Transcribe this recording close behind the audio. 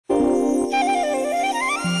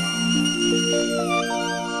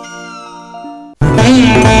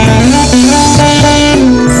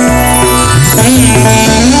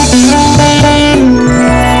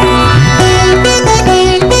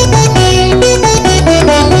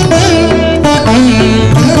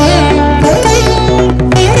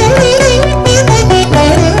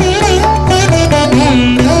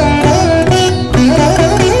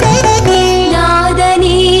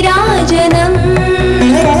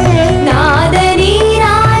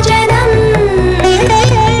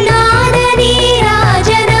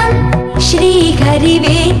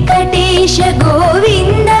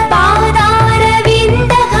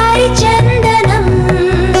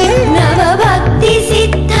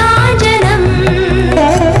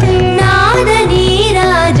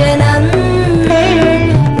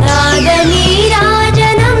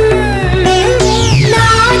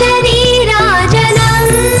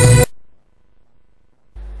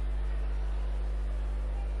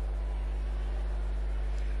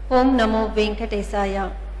ఓం నమో వెంకటేశాయ.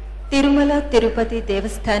 తిరుమల తిరుపతి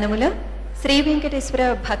దేవస్థానముల శ్రీ వెంకటేశ్వర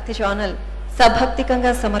భక్తి ఛానల్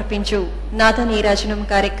సభక్తికంగా సమర్పించు నాదనీరాజనం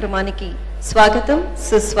కార్యక్రమానికి స్వాగతం,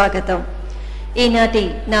 సుస్వాగతం. ఈనాటి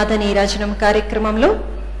నాదనీరాజనం కార్యక్రమంలో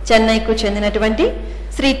చెన్నైకు చెందినటువంటి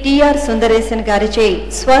శ్రీ TR.Sundareshan గారిచే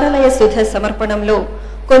స్వరలయ సుధ సమర్పణంలో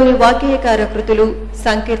కొన్ని వాగ్గేయకార కృతులు,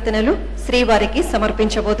 సంకీర్తనలు శ్రీవారికి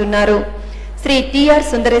సమర్పించబోతున్నారు. శ్రీ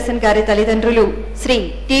TR.Sundareshan గారి తల్లిదండ్రులు శ్రీ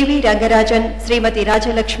TV రంగరాజన్, శ్రీమతి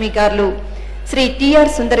రాజలక్ష్మి గారు. శ్రీ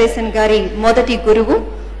TR.Sundareshan గారి మొదటి గురువు,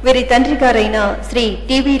 వీరి తండ్రి గారైన శ్రీ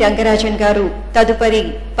TV రంగరాజన్ గారు తదుపరి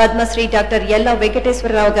పద్మశ్రీ డాక్టర్ ఎల్లా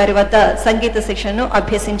వెంకటేశ్వరరావు గారి వద్ద సంగీత శిక్షణను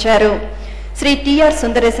అభ్యసించారు. శ్రీ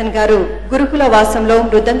TR.Sundareshan గారు గురుకుల వాసంలో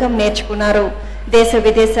మృదంగం నేర్చుకున్నారు. దేశ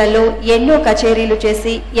విదేశాల్లో ఎన్నో కచేరీలు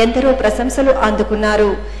చేసి ఎందరో ప్రశంసలు అందుకున్నారు.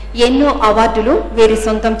 ఎన్నో అవార్డులు వీరి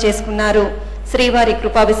సొంతం చేసుకున్నారు. శ్రీవారి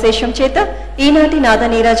కృపా విశేషం చేత ఈనాటి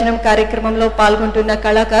నాదనీరాజనం కార్యక్రమంలో పాల్గొంటున్న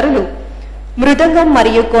కళాకారులు మృదంగం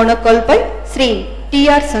మరియు కోణకొల్పై శ్రీ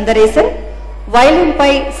TR.Sundareshan, వయలిన్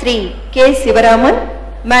పై శ్రీ K. శివరామన్,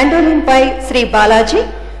 మాండోలిన్ పై శ్రీ బాలాజీ,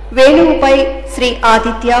 వేణువుపై శ్రీ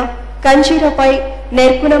ఆదిత్య, కంజీరపై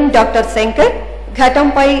నేర్కునం డాక్టర్ శంకర్,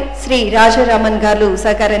 ఘటంపై శ్రీ రాజారామన్ గారు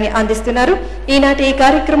సహకారాన్ని అందిస్తున్నారు. ఈనాటి ఈ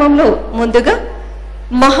కార్యక్రమంలో ముందుగా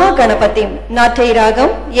మహాగణపతి నాట్య రాగం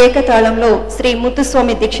ఏకతాళంలో శ్రీ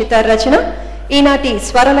ముత్తుస్వామి దీక్షిత రచన ఈనాటి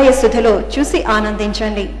స్వరలయ సుధలో చూసి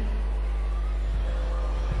ఆనందించండి.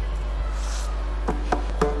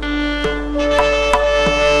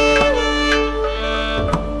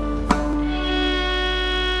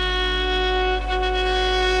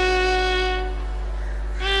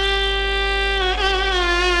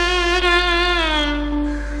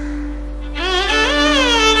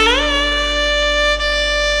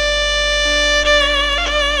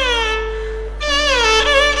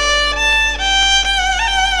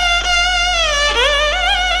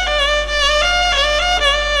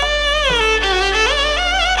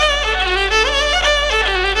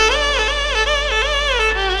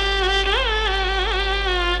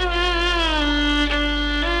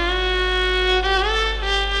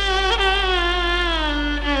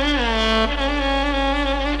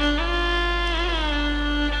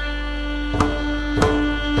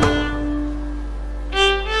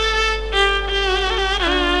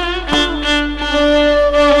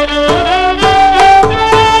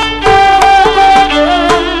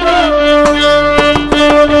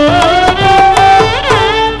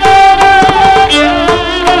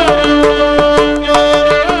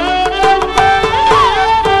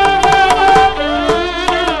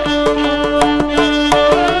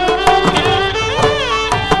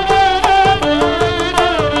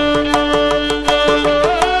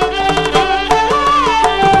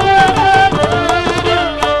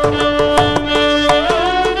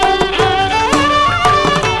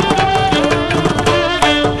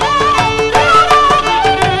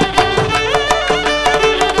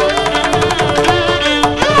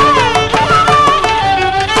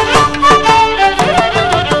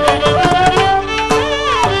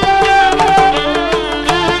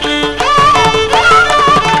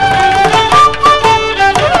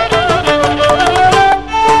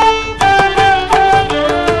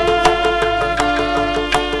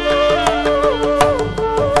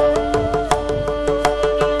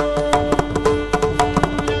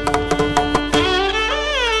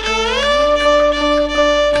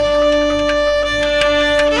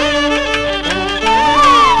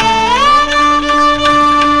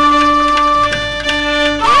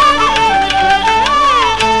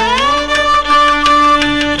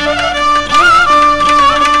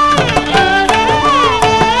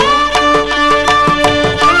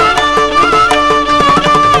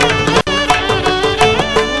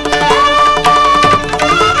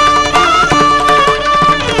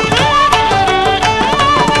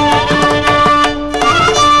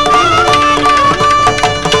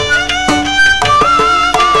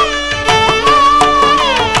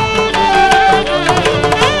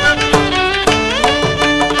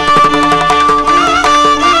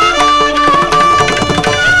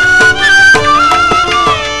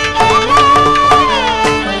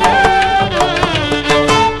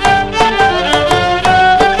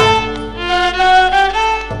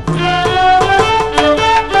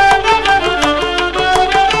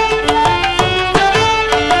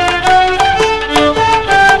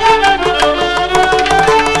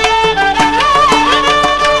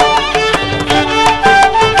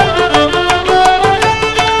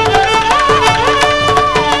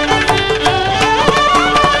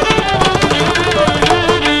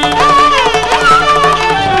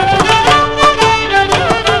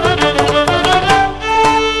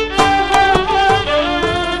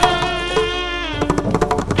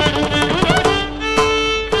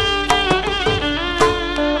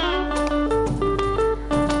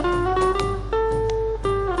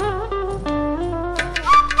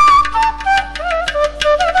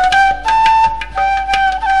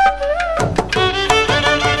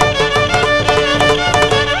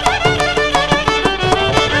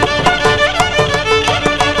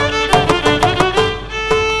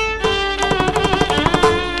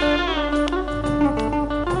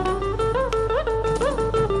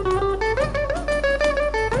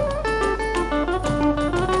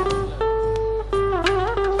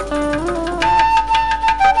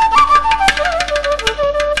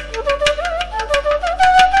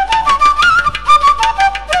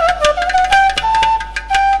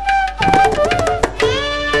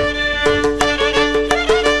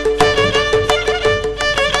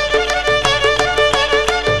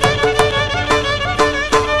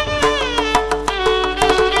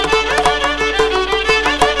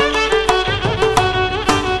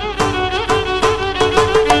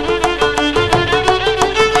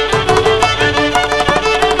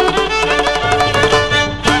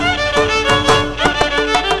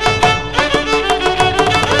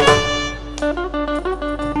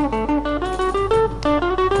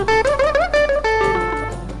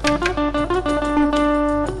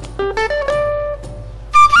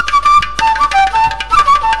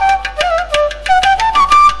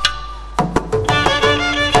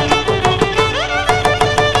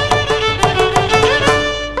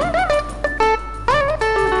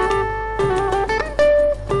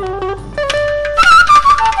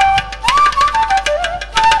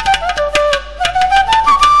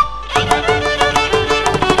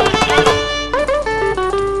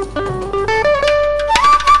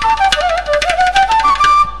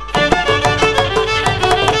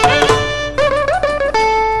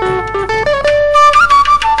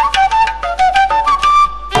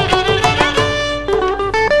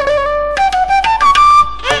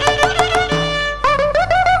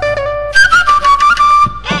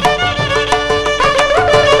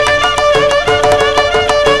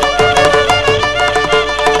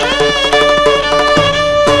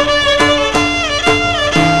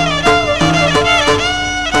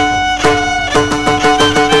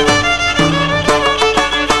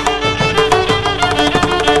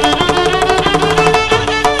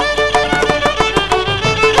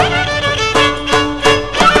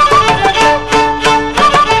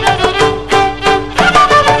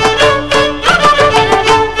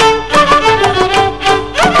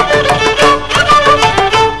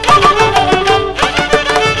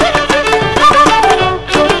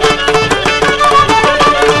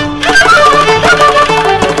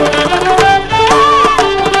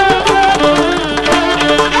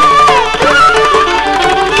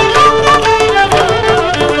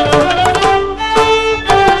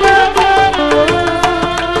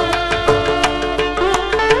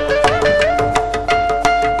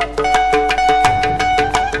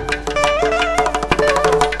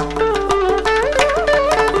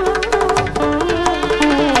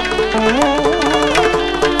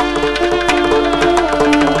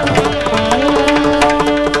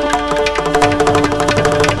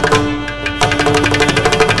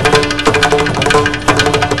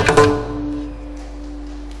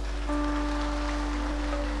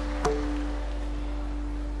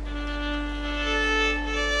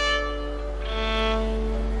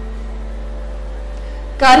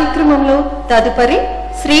 కార్యక్రమంలో తదుపరి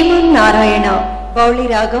శ్రీమన్నారాయణ బౌళి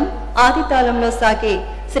రాగం ఆదితాళంలో సాగే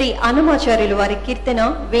శ్రీ అన్నమాచార్యులు వారి కీర్తన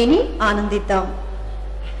విని ఆనందిద్దాం.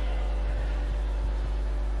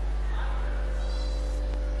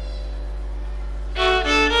 Thank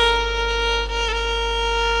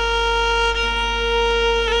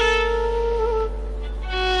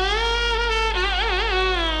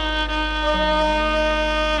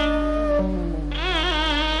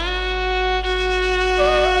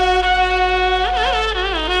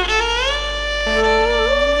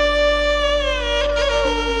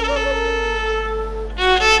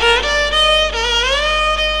you.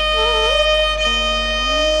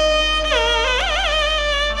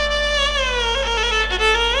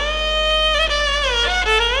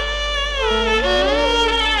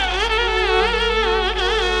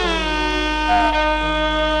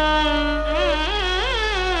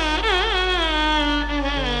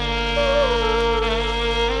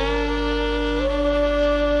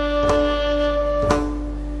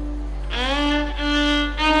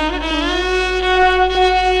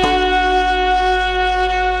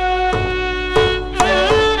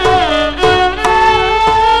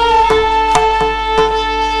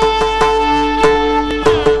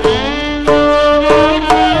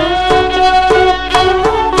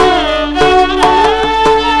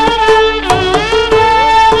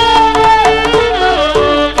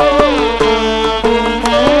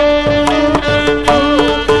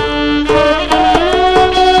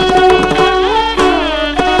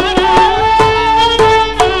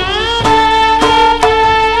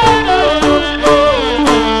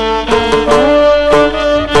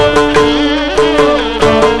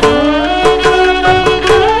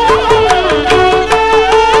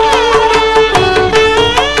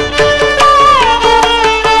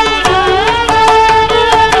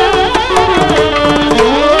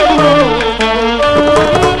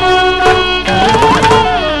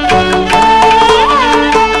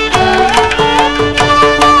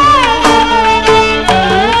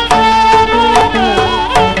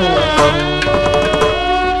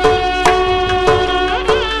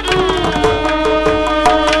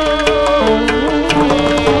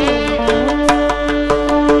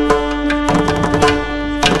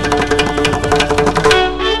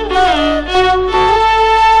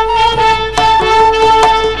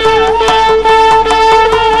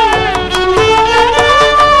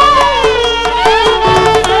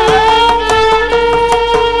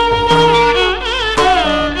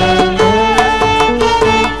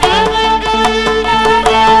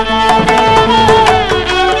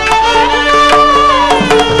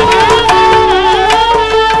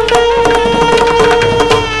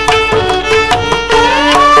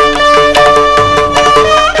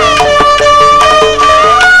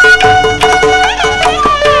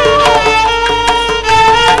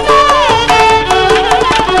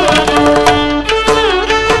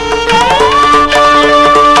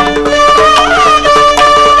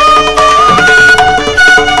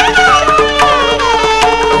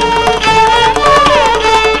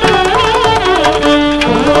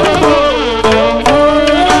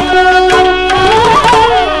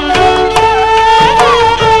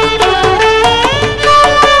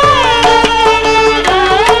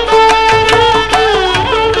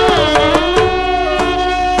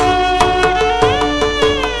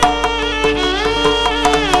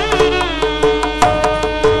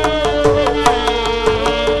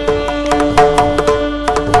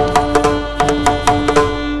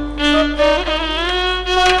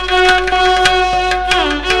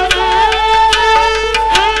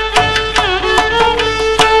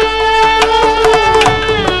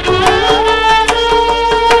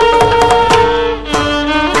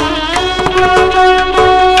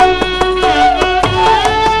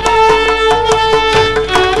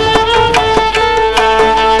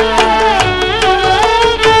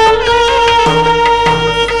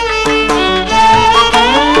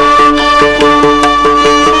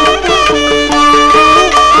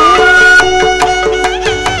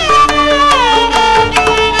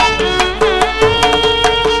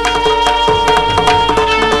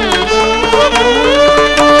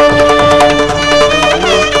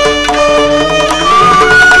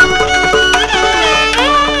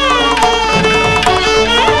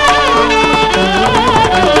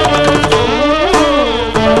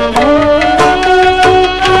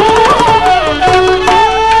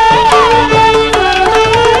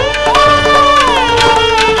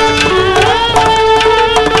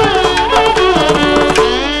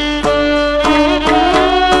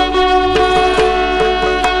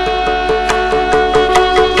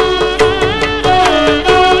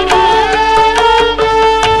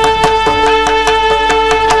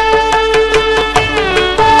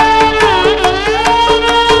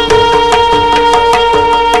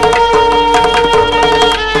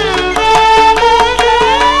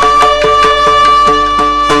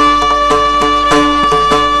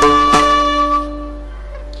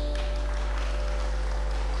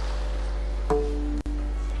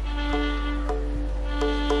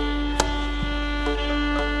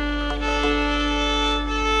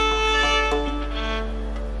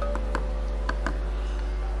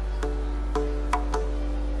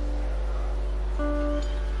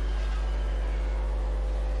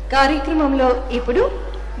 కార్యక్రమంలో ఇప్పుడు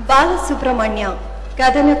బాలసుబ్రహ్మణ్య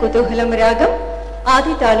కథన కుతూహలం రాగం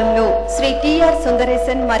ఆది తాళంలో శ్రీ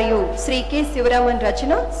T.R.Sundareshan మరియు శ్రీ K. శివరామన్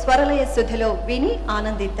రచన స్వరలయ సుధలో విని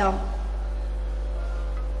ఆనందిద్దాం.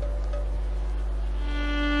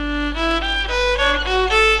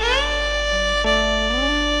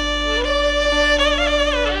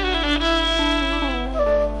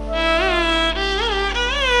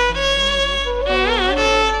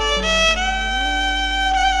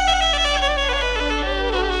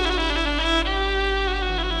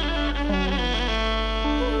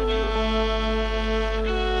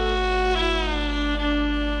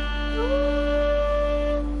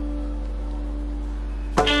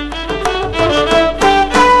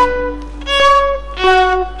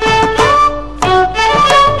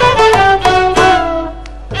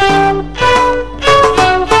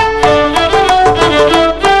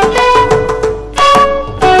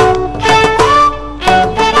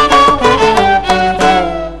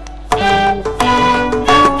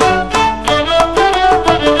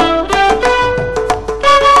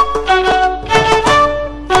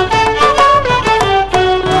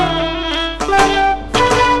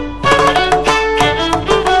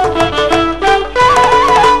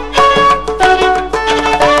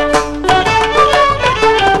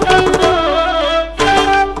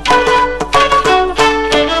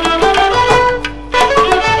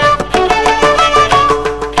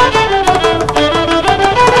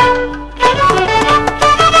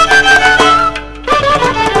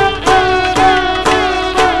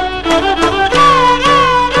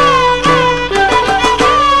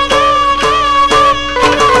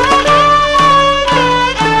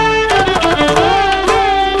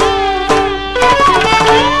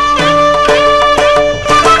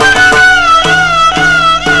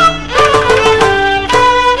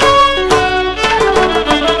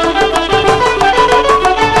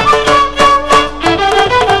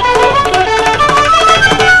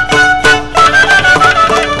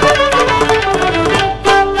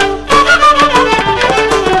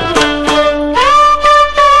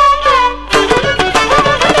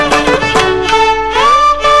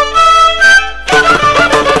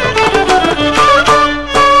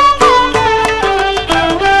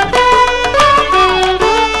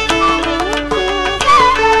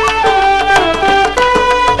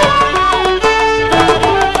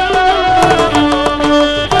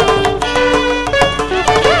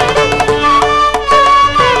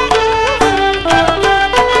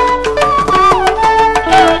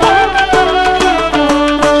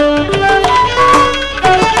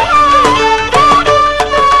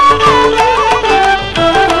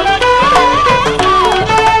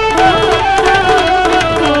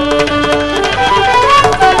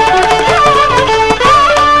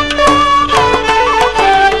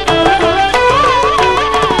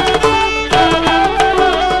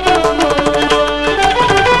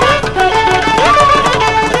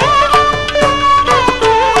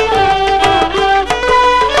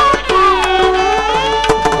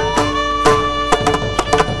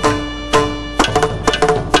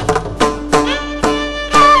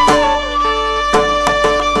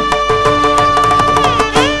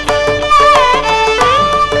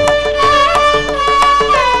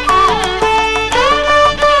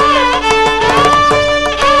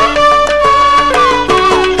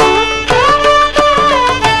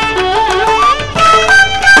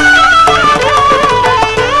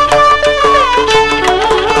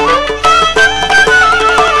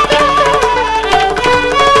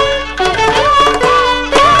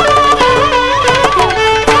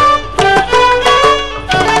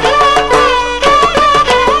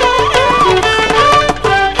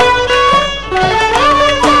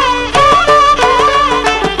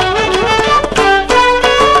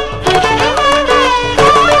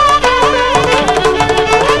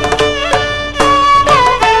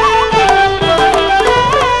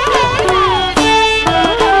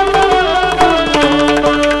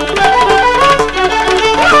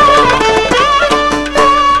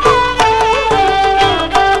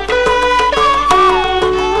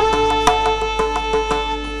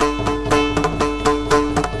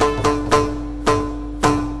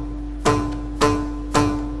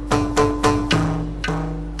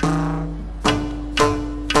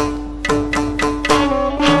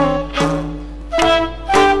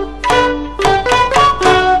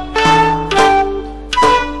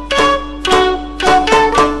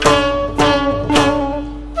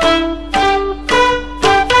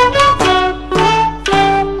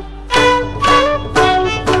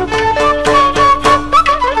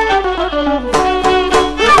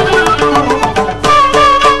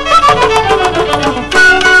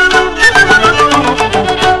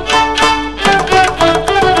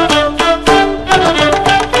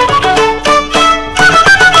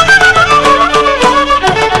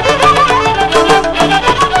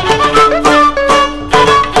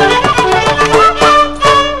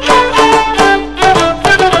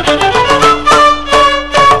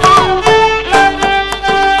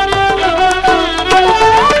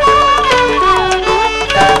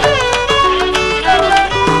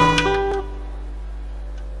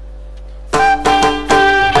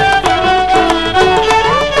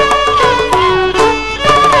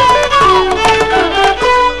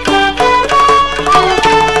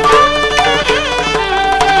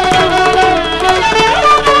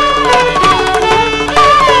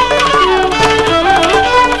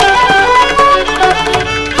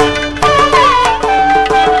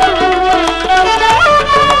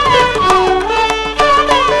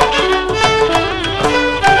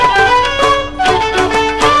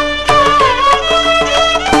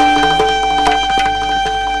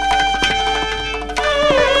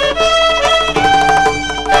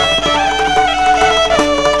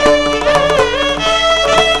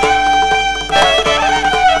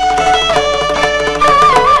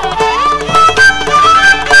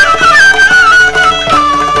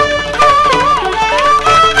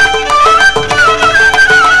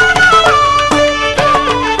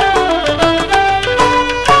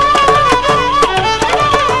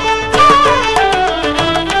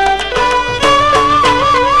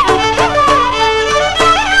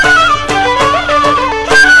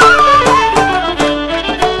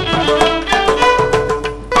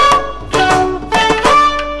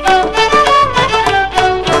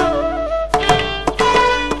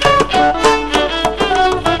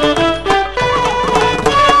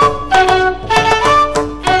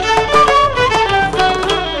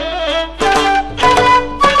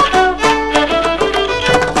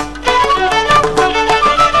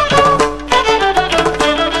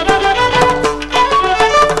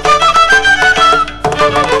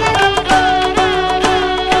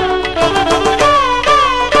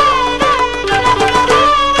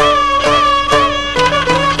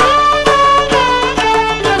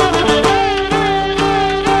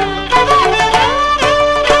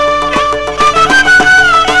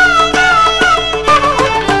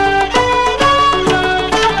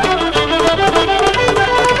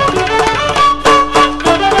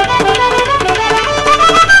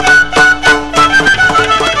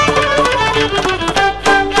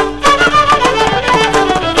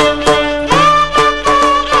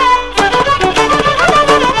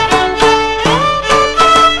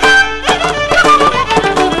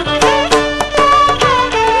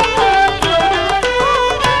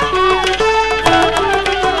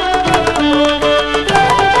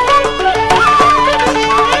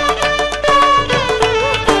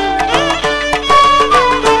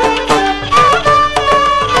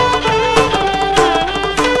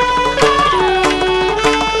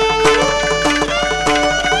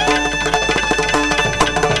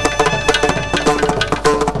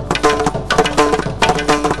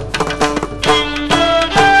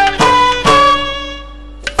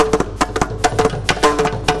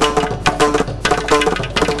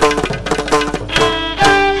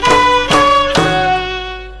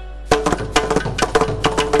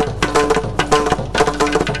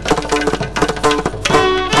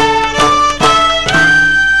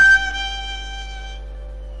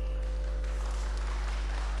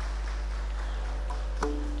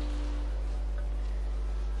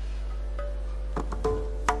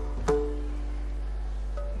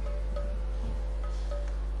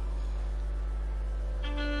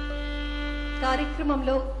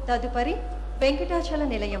 కార్యక్రమంలో తదుపరి వెంకటాచల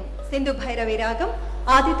నిలయం సింధు భైరవి రాగం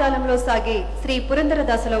ఆదితాళంలో సాగే శ్రీ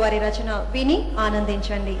పురందరదాసుల వారి రచన విని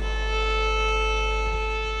ఆనందించండి.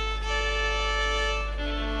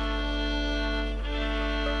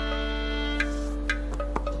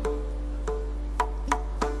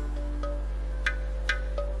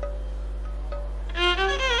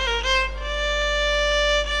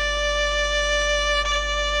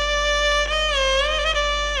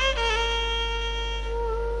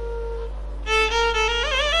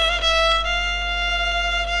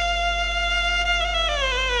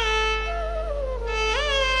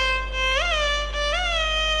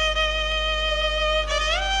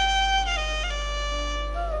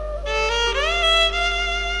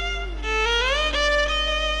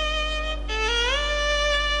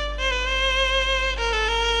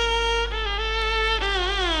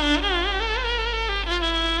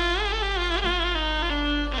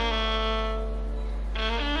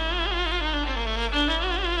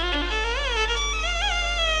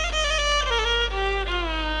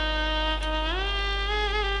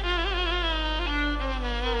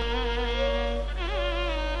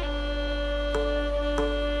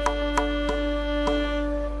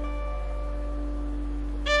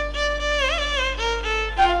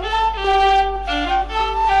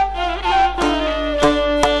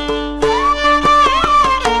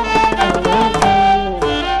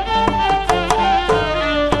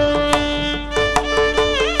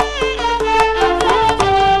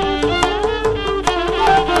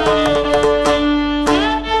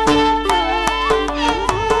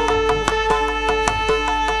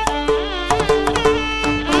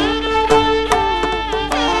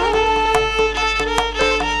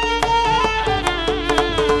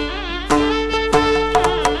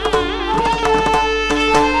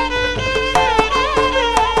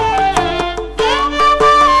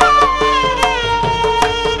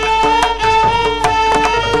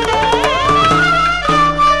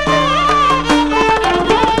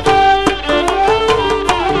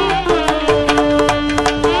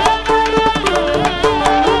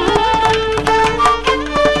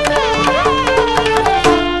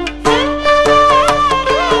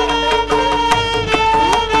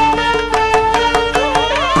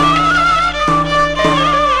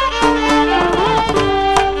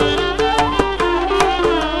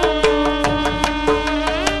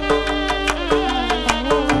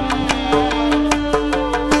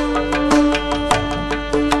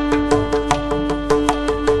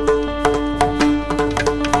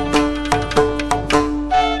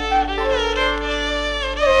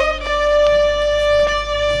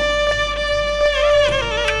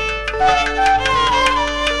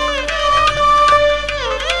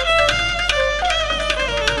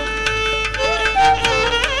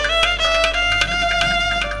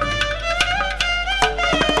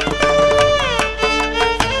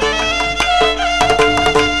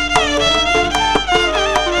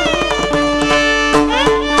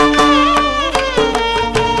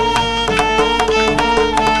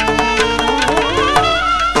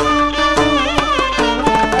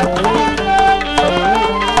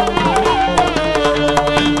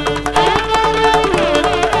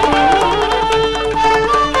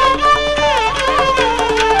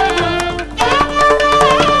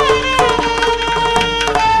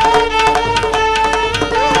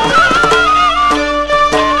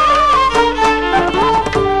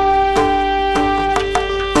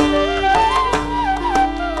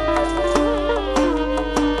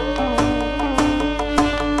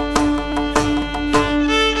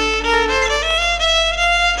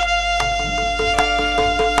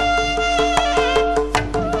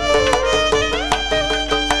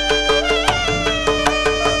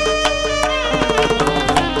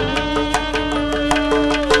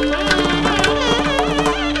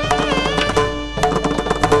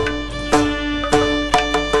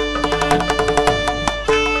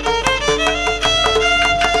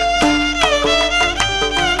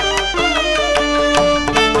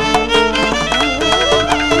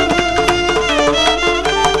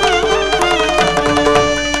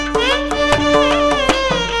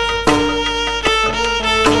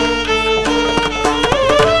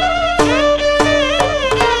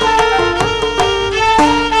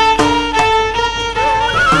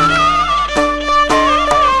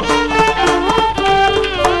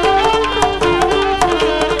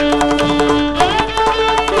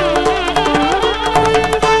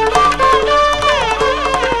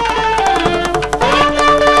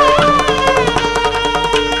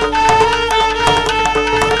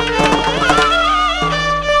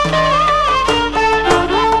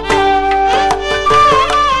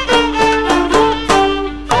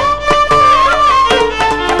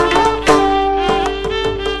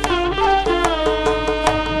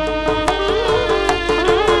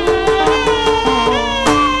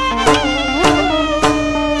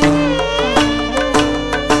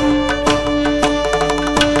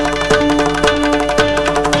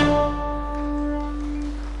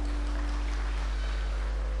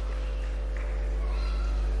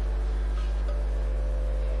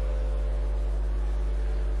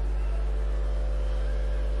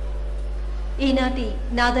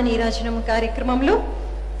 నాదనీరాజనం కార్యక్రమంలో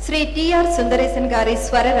శ్రీ T.R.Sundareshan గారి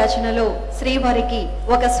స్వర రచనలో శ్రీవారికి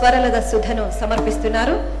ఒక స్వరలద సుధను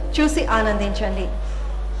సమర్పిస్తున్నారు. చూసి ఆనందించండి.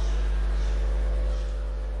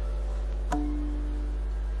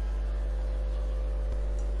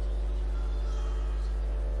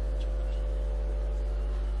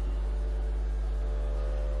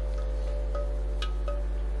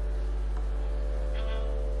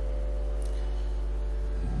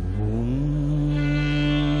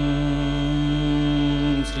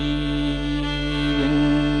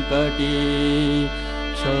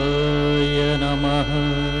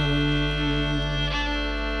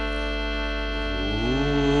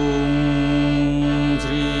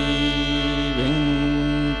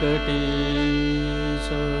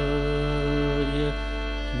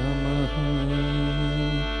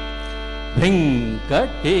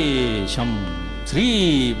 వెంకటేశం శ్రీ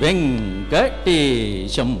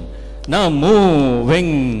వెంకటేశం నమో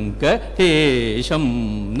వెంకటేశం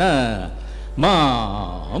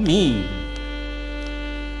నమామి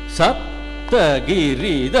సప్తగిరిదర్శనం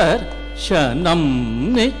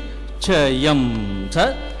నిశ్చయం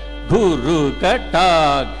సద్గురు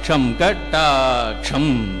కటాక్షం కటాక్షం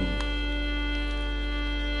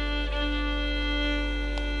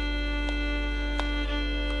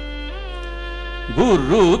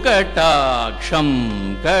గురు కటాక్షం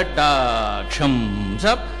కటాక్షం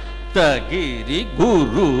సప్తగిరి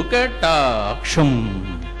గురు కటాక్షం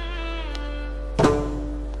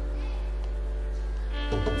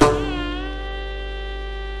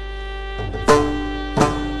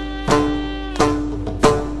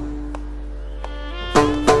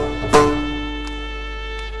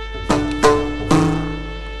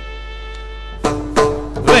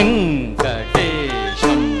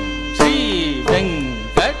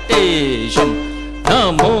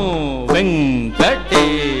నమో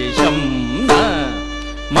వెంకటేశం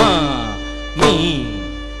నమామి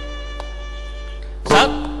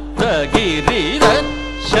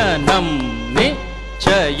సప్తగిరిదర్శనం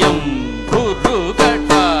నిశ్చయం గురు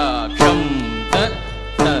కటాక్షం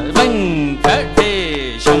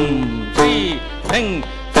వెంకటేశం శ్రీ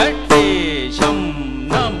వెంకటేశం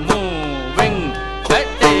నమో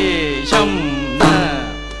వెంకటేశం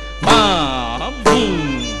నమామి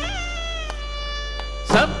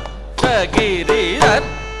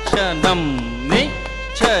సప్తగిరిదర్శనం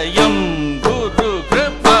నిశ్చయం గురు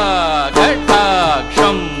కృపా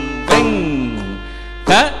కటాక్షం వెంకటేశం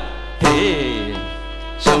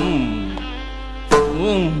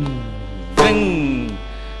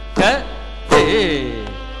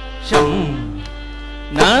వెంకటేశం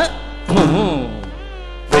నమో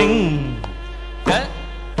వెంకటేశం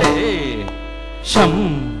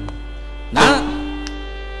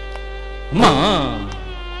నమామి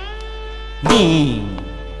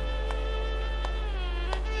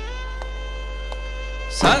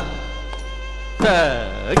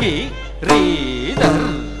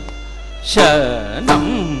సప్తగిరిదర్శనం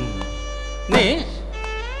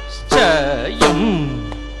నిశ్చయం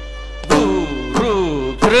గురు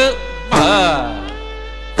కృపా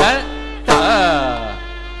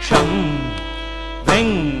కటాక్షం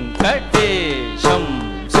వెంకటేశం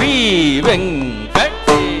శ్రీ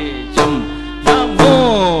వెంకటేశం నమో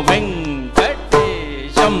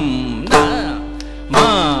వెంకటేశం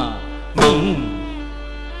నమామి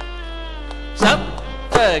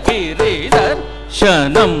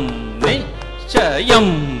సప్తగిరిదర్శనం నిశ్చయం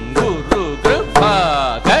గురు కృపా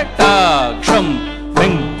కటాక్షం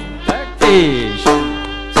వెంకటేశం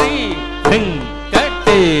శ్రీ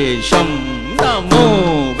వెంకటేశం నమో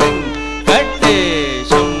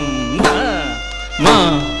వెంకటేశం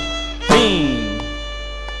నమామి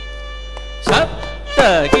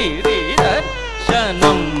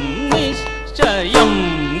సప్తగిరిదర్శనం నిశ్చయం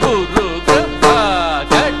గురు కృపా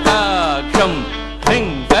కటాక్షం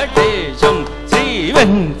వెంకటేశం శ్రీ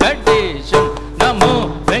వెంకటేశం నమో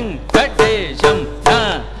వెంకటేశం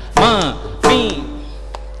నమామి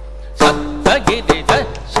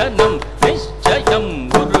సప్తగిరిదర్శనం నిశ్చయం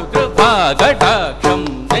గురు కృపా కటాక్షం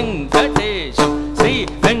వెంకటేశం శ్రీ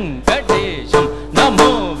వెంకటేశం నమో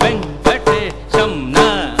వెంకటేశం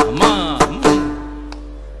నమామి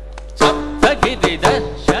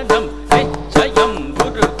సప్తగిరిదర్శనం నిశ్చయం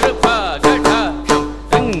గురు కృపా కటాక్షం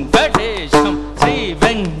వెంకటేశం శ్రీ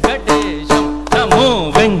వెంకటేశం నమో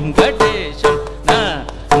వెంకటేశం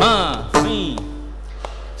నమామి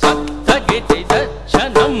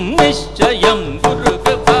సప్తగిరిదర్శనం నిశ్చయం గురు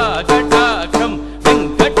కృపా కటాక్షం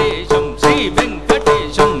వెంకటేశం శ్రీ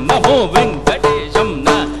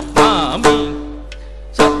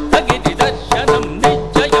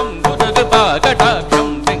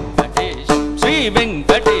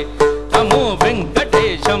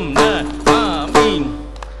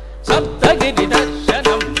सप्तगिरि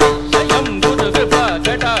दर्शनम निश्चयम गुरु कृपा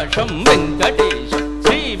कटाक्षम वेंकटेशम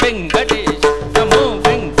श्री वेंकटेशम नमो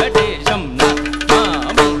वेंकटेशम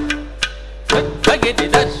नमामि सप्तगिरि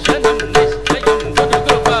दर्शनम निश्चयम गुरु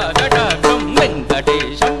कृपा कटाक्षम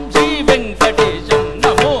वेंकटेशम श्री वेंकटेशम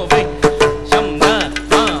नमो वेंकटेशम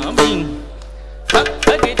नमामि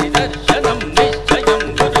सप्तगिरि दर्शनम निश्चयम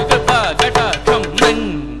गुरु कृपा कटाक्षम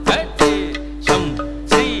वेंकटेशम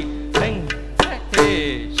श्री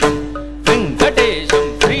वेंकटेशम वेंकटेशम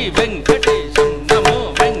श्री वेंकटेशम नमो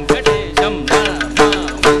वेंकटेशम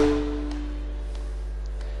नमामि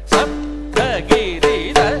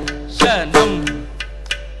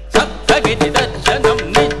सप्तगिरि दर्शनम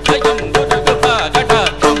निश्चयम गुरु कृपा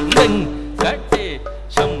कटाक्षम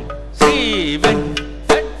वेंकटेशम श्री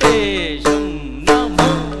वेंकटेशम नमो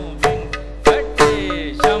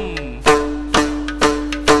वेंकटेशम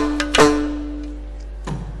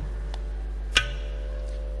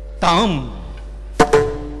ताम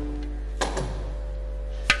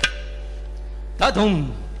तदुम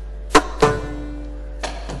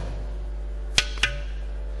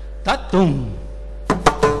तत्तुम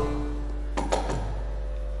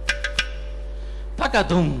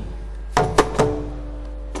तकतुम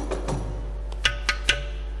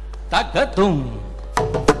तकतुम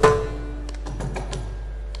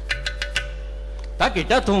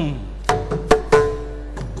तकिटतुम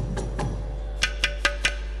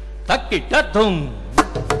तकिटतुम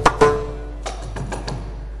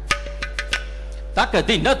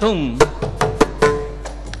तकदिनतुम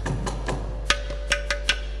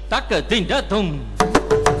तकदिनतुम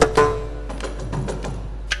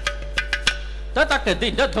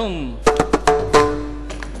तकदिनतुम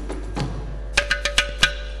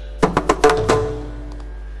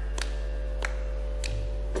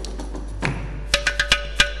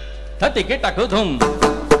ततिकिटकुधुम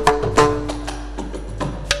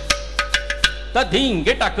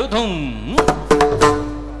तधिंगिटकुधुम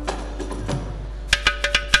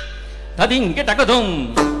तधिंगिटकुधुम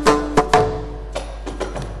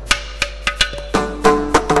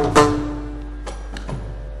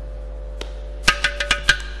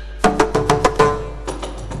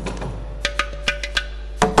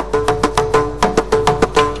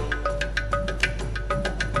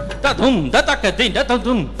तधुम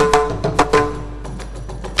ततकदिनतुम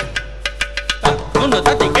तधुम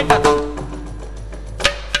ततिकिटकुधुम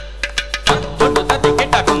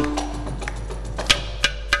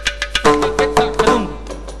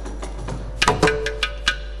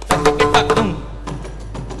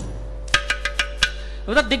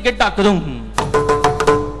तधुम ततिकिटकुधुम ततिकिटकुधुम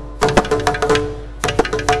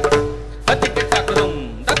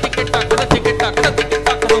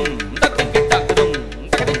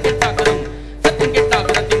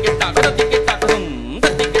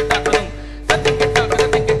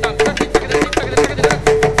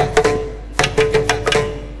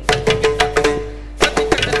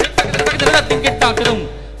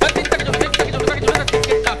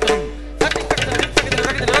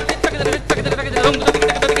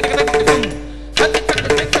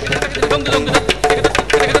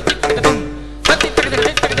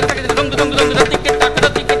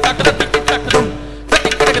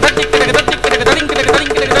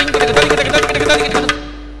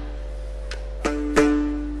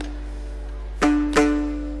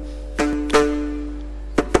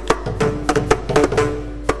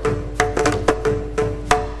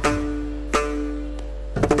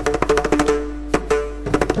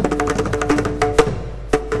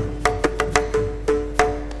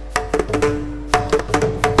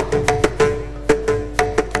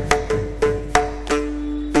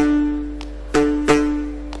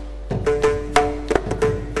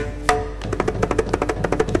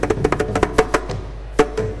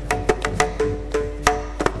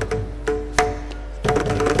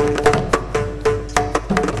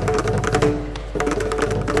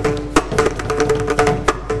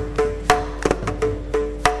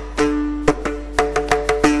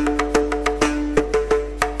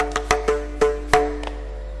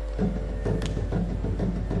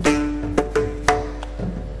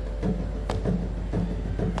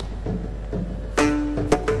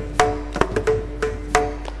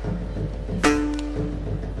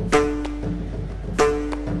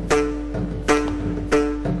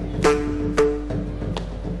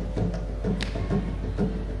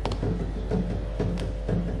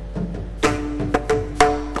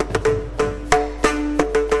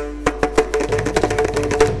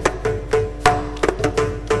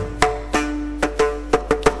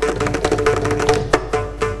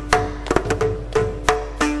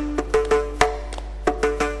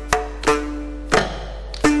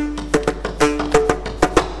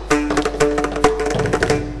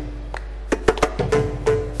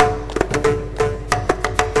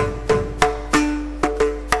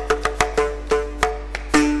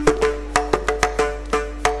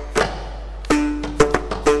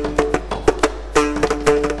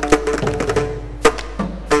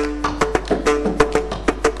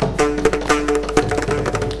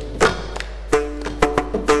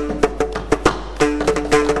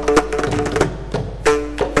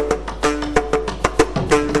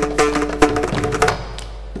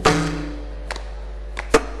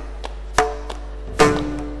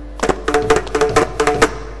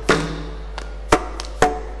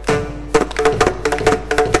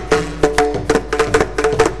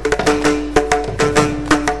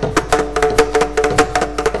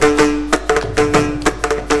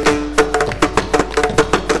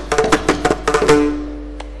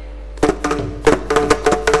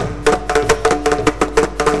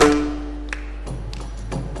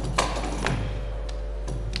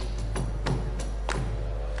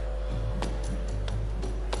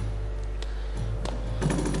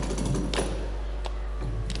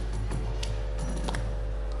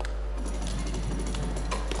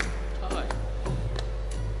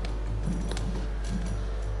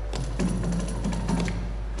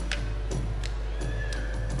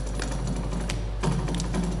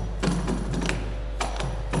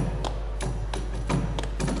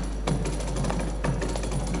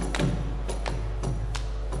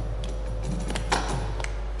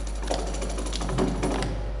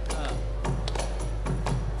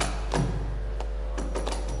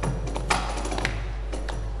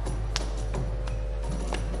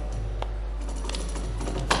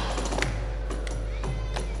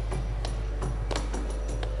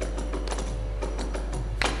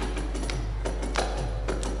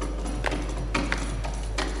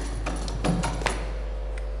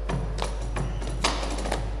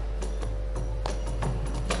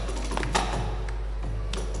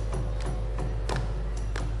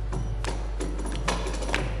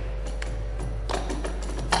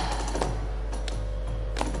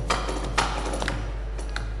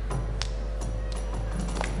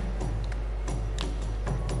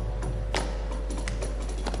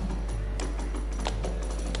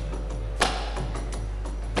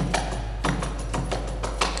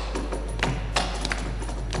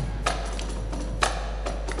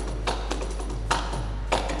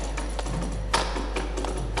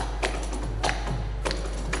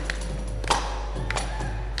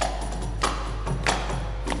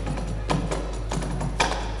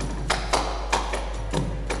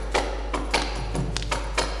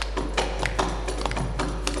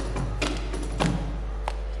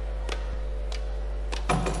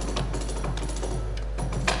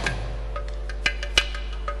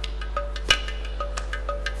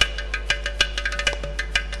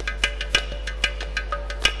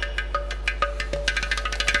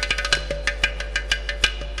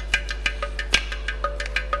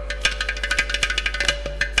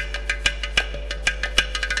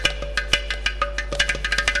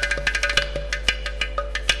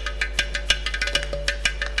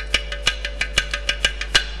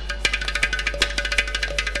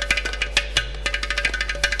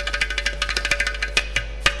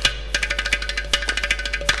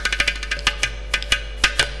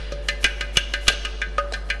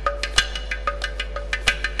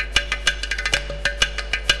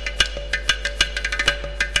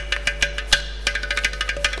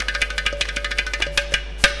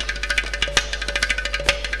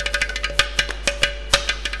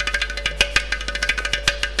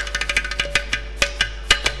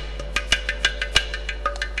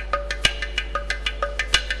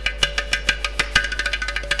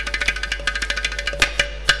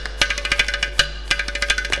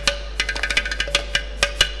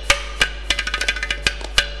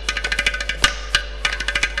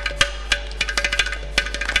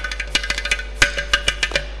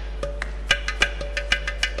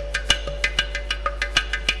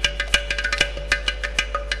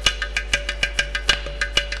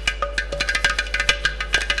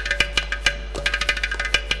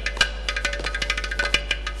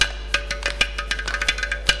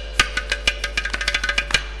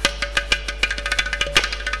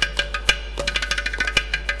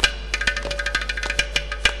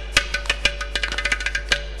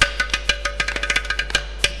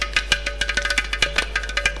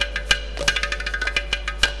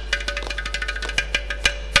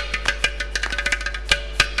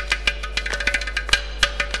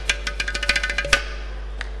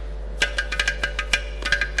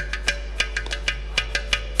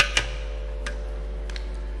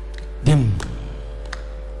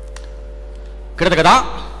கிடதகதா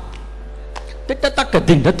திட்ட தக்க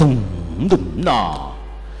திண்ட தும் தும்னா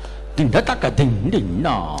திண்ட தக்க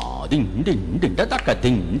திண்டின்னா தின் தின் திண்ட தக்க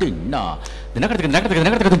திண்டின்னா தினகடத்துக்கு நகடத்துக்கு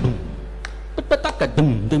நகடத்துக்கு தும் திட்ட தக்க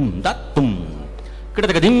தும் தும் தத்தும்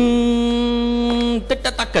கிடதக திம்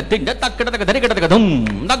திட்ட தக்க திண்ட தக்கிடதக தரி கிடதக தும்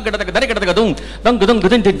நகடதக தரி கிடதக தும் தங்கு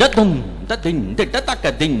தங்கு தின் திண்ட தும் தத்தின் திட்ட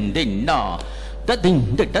தக்க தின் தின்னா தத்தின்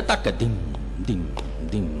திட்ட தக்க திம் திம்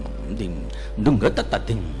திம் திம் துங்க தத்த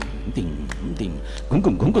Thiem Thiem Thiem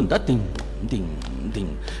குங்கும் குங்கும் தத்தின் Thiem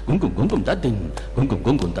Thiem குங்கும் குங்கும் தத்தின் குங்கும்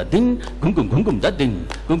குங்கும் தத்தின் குங்கும் குங்கும் தத்தின்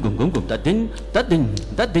குங்கும் குங்கும் தத்தின் தத்தின்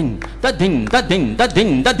தத்தின் தத்தின் தத்தின்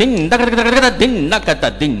தத்தின் தத்தின் தகடக தத்தின்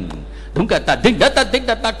நக்கத்தத்தின் Dungkata dingdata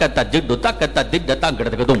dingdata kata jidota kata dingdata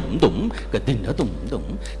gada dum dum kadinda dum dum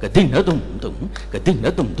kadinda dum dum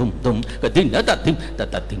kadinda dum dum dum kadinda tatim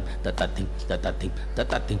tatatim tatatim tatatim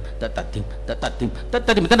tatatim tatatim tatatim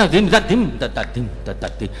tatatim tana dim tatim tatatim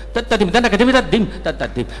tatatim tatatim tana kadim tatim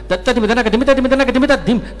tatatim tatatim tana kadim tatim tana kadim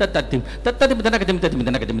tatim tatatim tatatim tana kadim tatim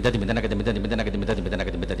tana kadim tatim tana kadim tatim tana kadim tatim tana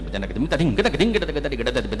kadim tatim tana kadim tatim gada kading gada gada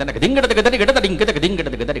gada tana kading gada gada gada tatim gada kading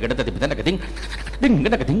gada gada gada tatim tana kading ding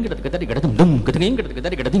gada kading gada gada gadum dum gading gada gada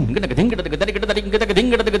gading gada gading gada gada gada ding gada gading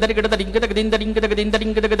gada gada gada ding gada gading ding gada gading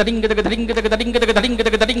ding gada gading gada gading gada gading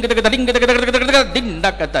gada gading gada gading gada gading gada gada ding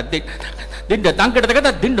nakata ding ding da tang gada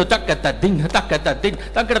gada ding do takata ding takata ding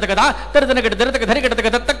tang gada gada tardana gada gada gada gada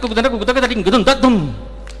gada takku gada gada ding gudum tadum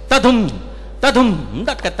tadum tadum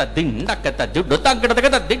nakata ding nakata judo tang gada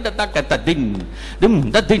gada ding da takata ding dim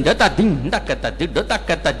da ding da ding nakata judo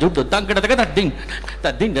takata judo tang gada gada ding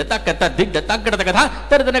ta ding da takata ding da tang gada gada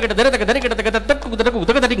tardana gada gada gada takku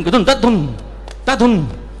gada ding gudum tadum tadum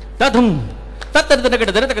tadum tatardana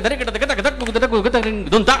gada gada takku gada ding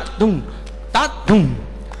gudum tadum tadum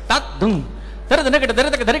tadum tardana gada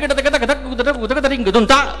gada takku gada ding gudum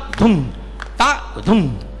tadum tadum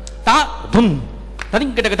tadum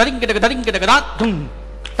taring gada gada taring gada gada dum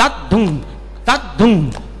tadum tadum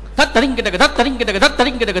taring gada gada taring gada gada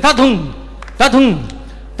taring gada gada dum tadum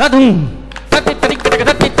tadum taring gada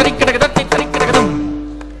gada taring gada gada taring gada gada dum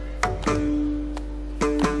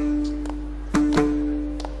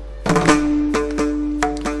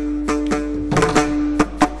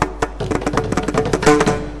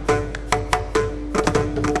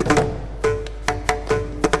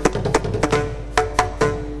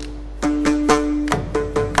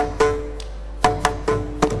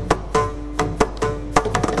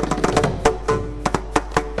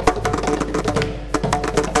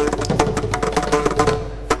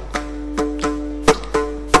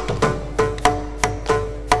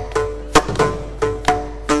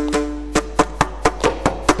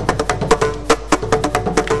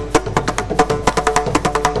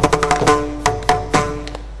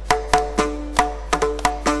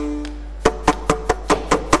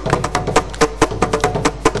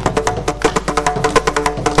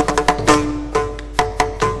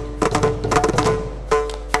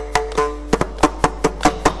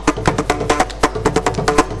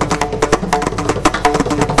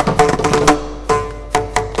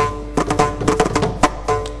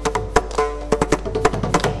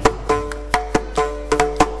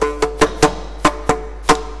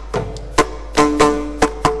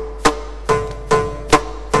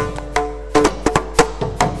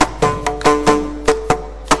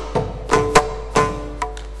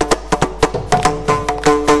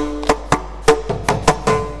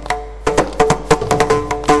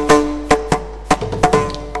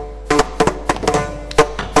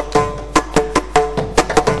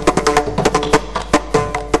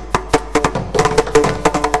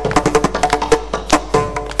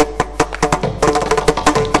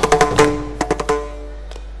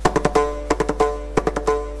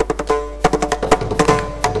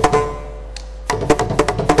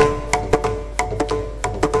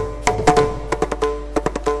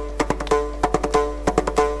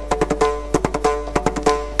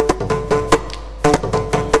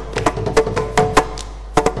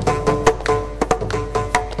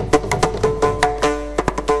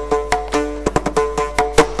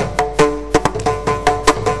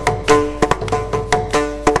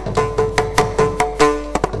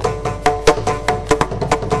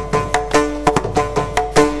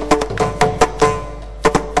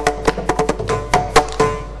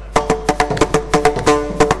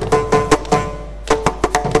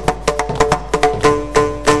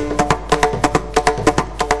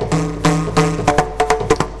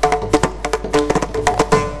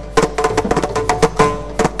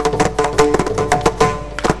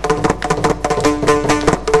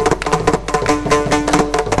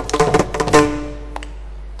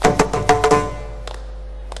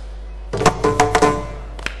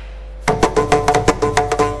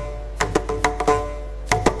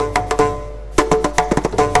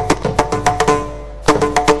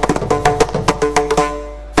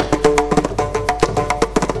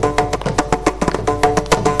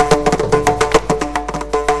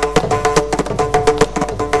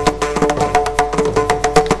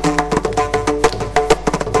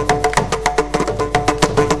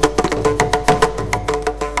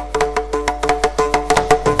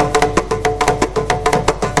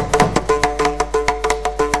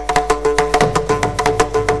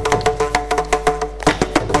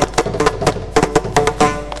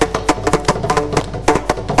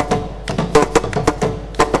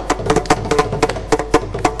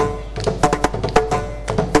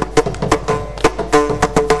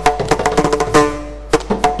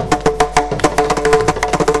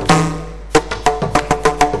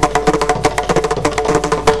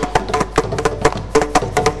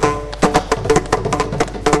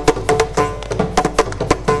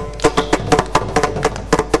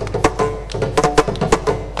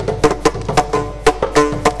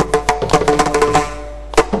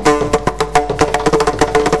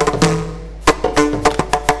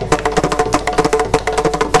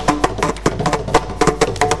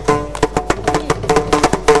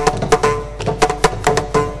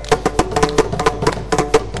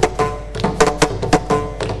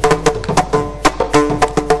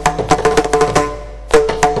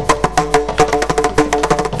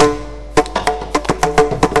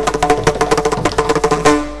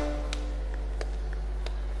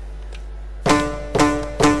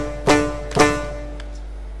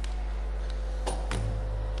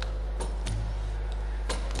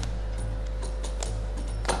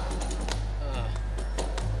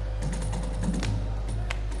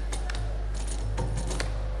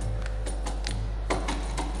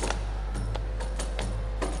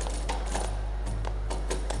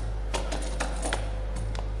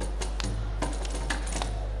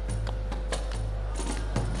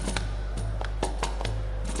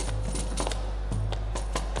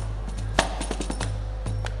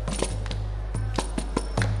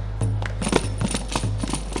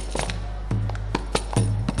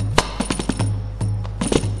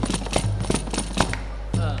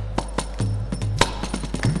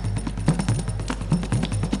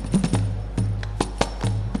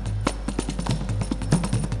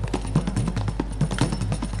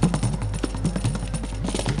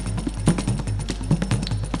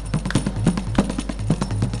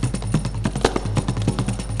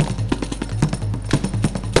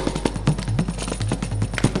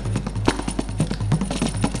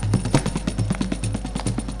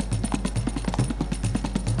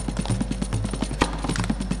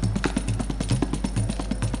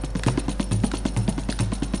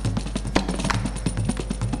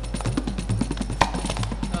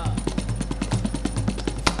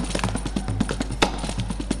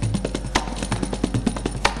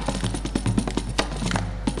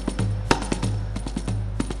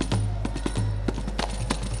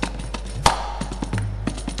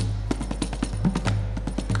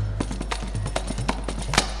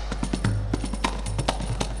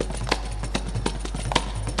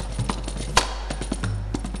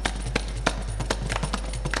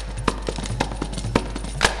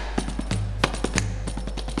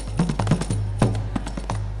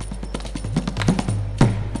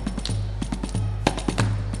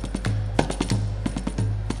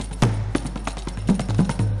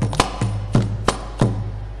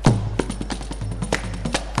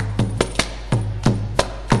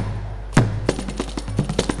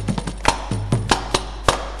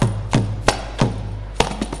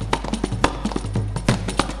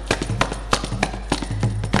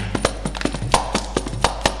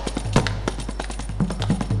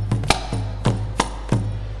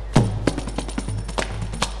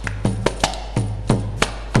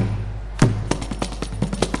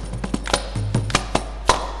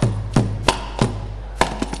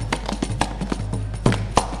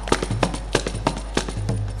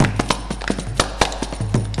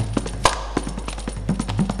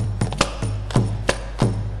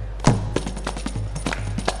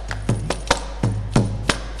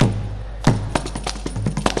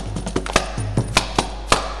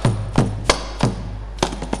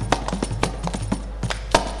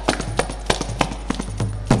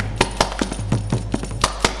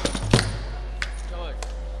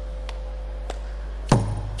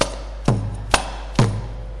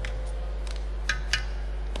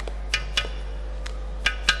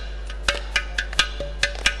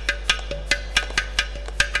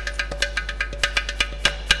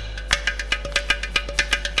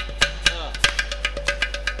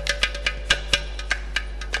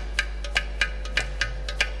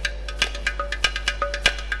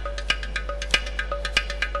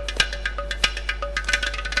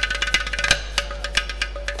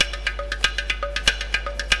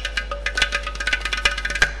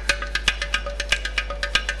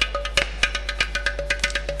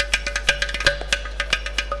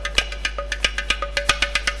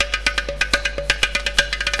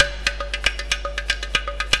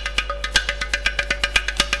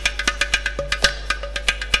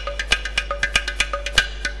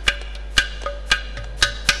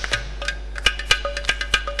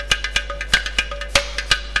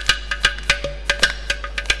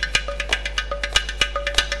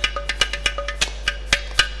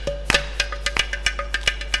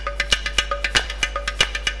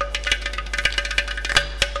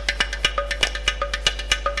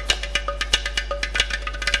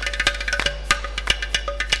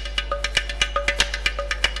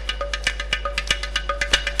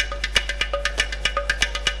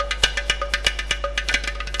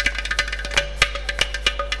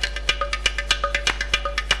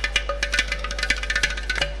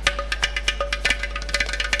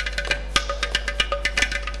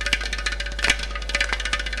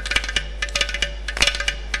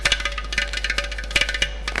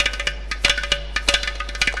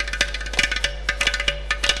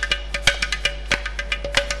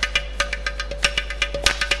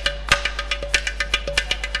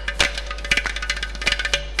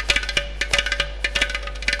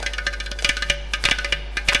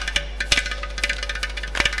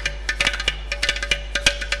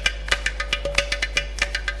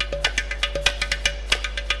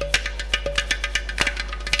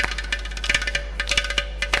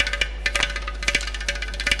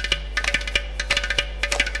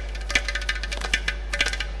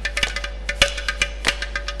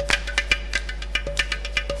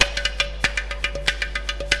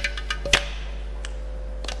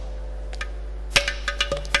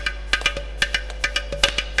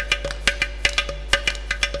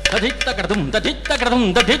ததித்தகடதும் ததித்தகடதும்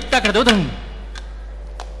ததித்தகடதும்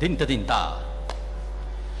திந்ததிந்தா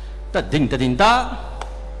தத்திந்ததிந்தா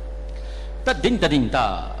தத்திந்ததிந்தா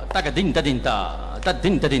தகதிந்ததிந்தா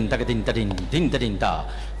தத்திந்ததின் தகதிந்ததின் திந்ததிந்தா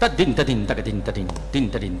தத்திந்ததின் தகதிந்ததின்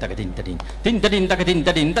திந்ததின் தகதிந்ததின் திந்ததின்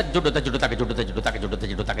தகதிந்ததின் தஜுடு தஜுடு தகஜுடு தஜுடு தகஜுடு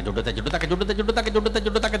தஜுடு தகஜுடு தஜுடு தகஜுடு தஜுடு தகஜுடு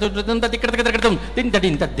தஜுடு தகஜுடு ததிக்கடகடகடதும்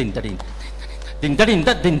திந்ததின் தத்திந்ததின் திந்ததின்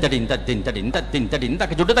தத்திந்ததின் தத்திந்ததின் தத்திந்ததின்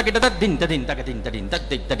தகஜுடு தகிட தத்திந்ததின் தகதிந்ததின்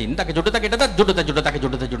தத்திந்ததின் தகஜுடு தகிட தஜுடு தஜுடு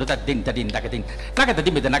தகஜுடு தஜுடு தத்திந்ததின் தகதின்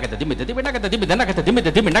நகததிமித நகததிமித திமி நகததிமித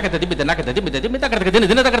நகததிமித திமி நகததிமித நகததிமித திமி தகடகதின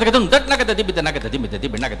தின தகடகதும் that நகததிமித நகததிமித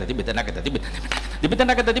திமி நகததிமித நகததிமித திமித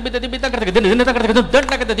நகததிமித திமி தகடகதின தின தகடகதும் that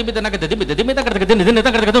நகததிமித நகததிமித திமி தகடகதின தின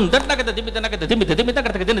தகடகதும் that நகததிமித நகததிமித திமி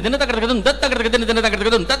தகடகதின தின தகடகதும் that தகடகதின தின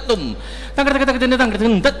தகடகதும் தத்தும் தகடகதின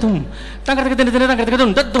தகடகதும் தத்தும் தகடகதின தின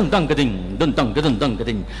தகடகதும் தத்தும் தங்கதின் Tun தங்கதும்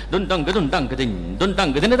தங்கதின் Tun தங்கதும் தங்கதின் Tun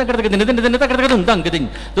தங்கதின தகடகதின தின தின தகடகதும் தங்கதின்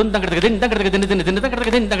துன் தகடகதின தகடகதின தின தின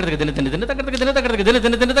தகடகதின தகடகதின தின தின தகடகதின தகடகதின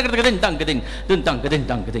தின தின தகடகதின தங்கதின் துன் தங்கதின்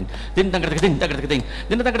தங்கதின் தின் தகடகதின தகடகதின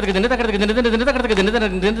தின தகடகதின தகடகதின தின தின தகடகதின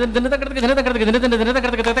தின தின தகடகதின தகடகதின தின தின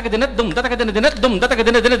தகடகதின தும் தகடகதின தின தும்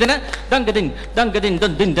தகடகதின தின தின தங்கதின் தங்கதின்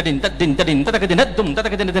துன் தின் தடின் தத்தின் தடின் தகடகதின தும்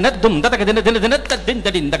தகடகதின தின தும் தகடகதின தின தின தத்தின்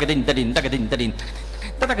தடின் தகதின் தடின் தகதின் தடின்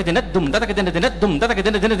ததகதின தும் ததகதின தின தும்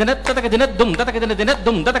ததகதின தின தின ததகதின தும் ததகதின தின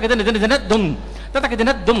தும் ததகதின தின தின தும்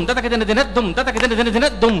ததகதின தும் ததகதின தின தும் ததகதின தின தின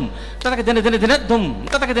தும் ததகதின தின தின தும்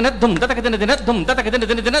ததகதின தும் ததகதின தின தும் ததகதின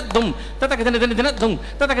தின தின தும் ததகதின தின தின தும்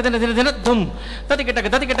ததகதின தின தின தும் ததிகடக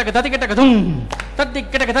ததிகடக ததிகடக தும்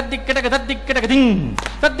ததிகடக ததிகடக ததிகடக திங்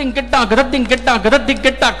ததிங்கெட்டாக ததிங்கெட்டாக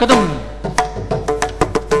ததிகெட்டாக தும்